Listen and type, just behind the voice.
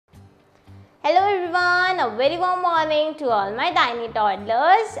Hello everyone, a very warm morning to all my tiny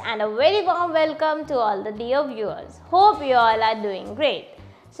toddlers and a very warm welcome to all the dear viewers. Hope you all are doing great.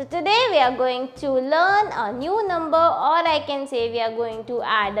 So today we are going to learn a new number, or I can say we are going to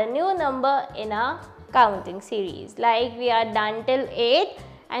add a new number in a counting series. Like we are done till 8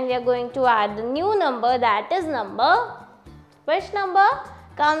 and we are going to add a new number, that is number. Which number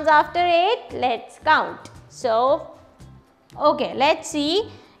comes after 8? Let's count. So okay, let's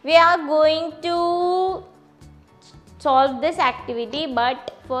see. We are going to solve this activity,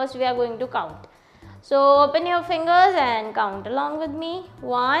 but first we are going to count. So open your fingers and count along with me.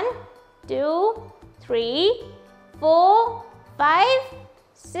 1, 2, 3, 4, 5,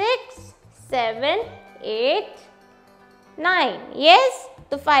 6, 7, 8, 9. Yes?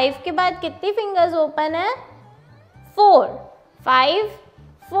 तो 5 के बाद कितनी fingers open है? 4. 5,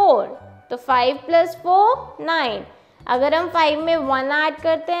 4. तो 5 plus 4, 9. अगर हम 5 में 1 add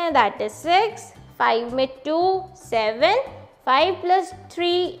करते हैं दैट इज 6, 5 में 2 7, 5 plus 3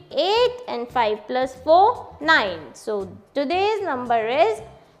 8 and 5 plus 4 9. So today's number is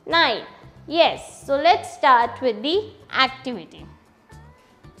 9. Yes, so let's start with the activity.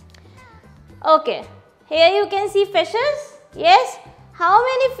 Okay, here you can see fishes. Yes, how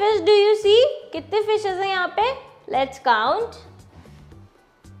many fish do you see? कितने fishes हैं यहाँ पे? Let's count.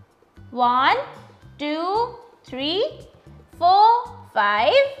 1, 2, 3, 4,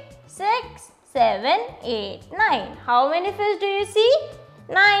 5, 6, 7, 8, 9. How many fish do you see?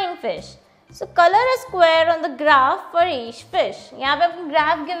 9 fish. So color a square on the graph for each fish. यहाँ पे आपको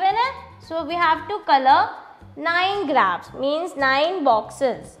graph given है. So we have to color 9 graphs. Means 9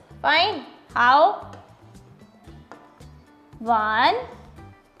 boxes. Fine. How? 1.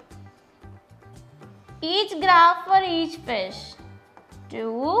 Each graph for each fish.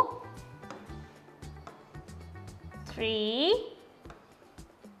 2. 3,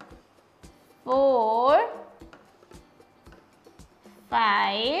 4,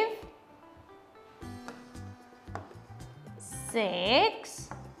 5, 6,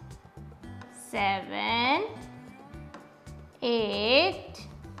 7, 8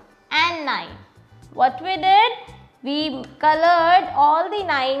 and 9. What we did? We colored all the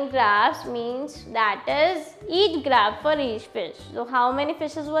 9 graphs, means that is each graph for each fish. So how many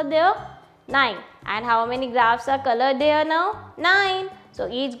fishes were there? 9. And how many graphs are colored there now? 9. So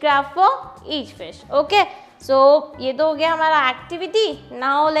each graph for each fish. Okay. So ये तो हो गया हमारा activity.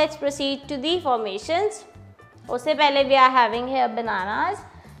 Now let's proceed to the formations. उससे पहले we are having here bananas.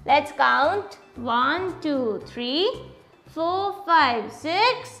 Let's count 1, 2, 3, 4, 5,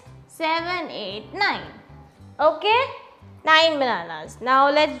 6, 7, 8, 9. Okay. 9 bananas. Now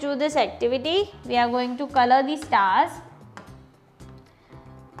let's do this activity. We are going to color the stars.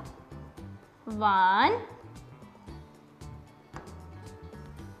 1,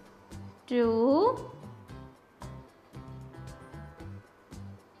 2,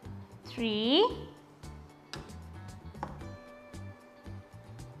 3,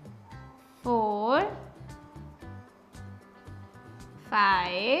 4,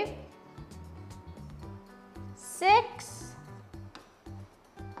 5, 6,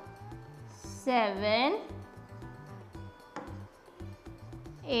 7,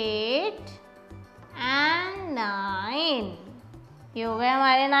 8 and 9. ये हो गए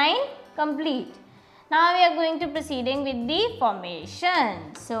हमारे 9 complete. Now we are going to proceeding with the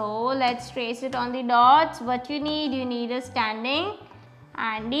formation. So let's trace it on the dots. What you need a standing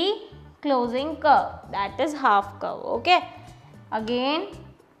and the closing curve, that is half curve. Okay, again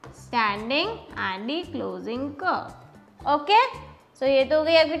standing and the closing curve. Okay, so ये तो हो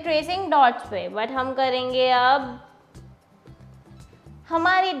गई अभी tracing dots पे, but हम करेंगे अब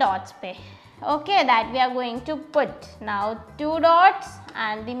हमारी dots पे. Okay, that we are going to put now 2 dots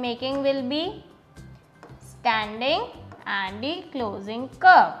and the making will be standing and the closing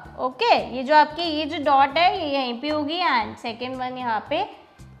curve. Okay, ये जो आपकी ये जो dot है ये यहीं पे होगी and second one यहाँ पे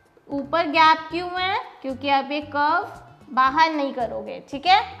ऊपर gap क्यों है? क्योंकि आप ये curve बाहर नहीं करोगे. ठीक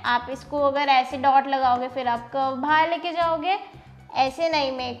है, आप इसको अगर ऐसे dot लगाओगे फिर आप curve बाहर लेके जाओगे. ऐसे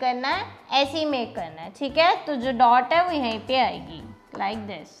नहीं make करना है, ऐसे ही make करना है. ठीक है, तो जो dot है वो यहीं पे आएगी like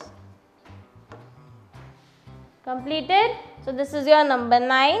this. Completed. So this is your number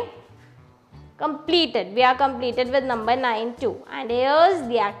 9. Completed. We are completed with number 9 too. And here's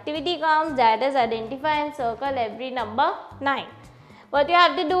the activity comes, that is identify and circle every number 9. What you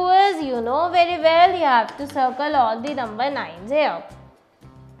have to do is, you know very well, you have to circle all the number 9s here.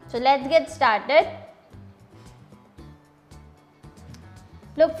 So let's get started.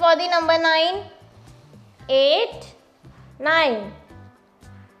 Look for the number 9. 8, 9.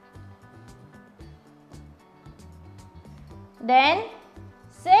 Then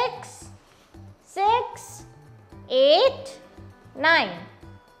 6, 8, 9.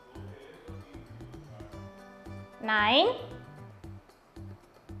 9,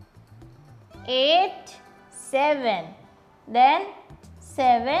 8, 7. Then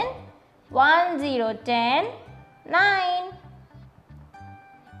 7, 1, 0, 10, 9.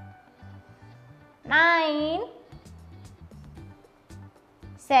 9,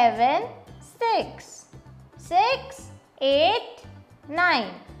 7, 6. 6, 8, 9.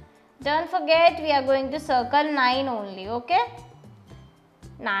 Don't forget we are going to circle 9 only, okay?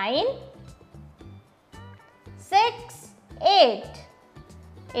 9, 6, 8.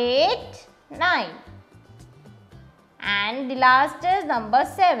 8, 9. And the last is number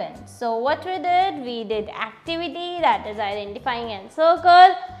 7. So what we did activity, that is identifying and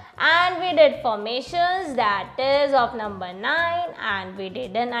circle, and we did formations, that is of number 9, and we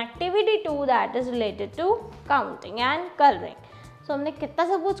did an activity 2 that is related to counting and coloring. So हमने कितना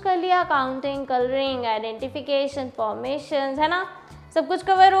सब कुछ कर लिया, counting, colouring, identification, formations, है ना, सब कुछ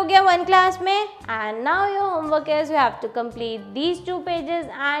कवर हो गया वन क्लास में. And now your homework is you have to complete these 2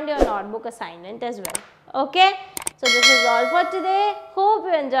 pages and your notebook assignment as well. Okay, so this is all for today. Hope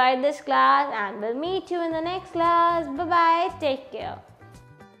you enjoyed this class and we'll meet you in the next class. Bye bye, take care.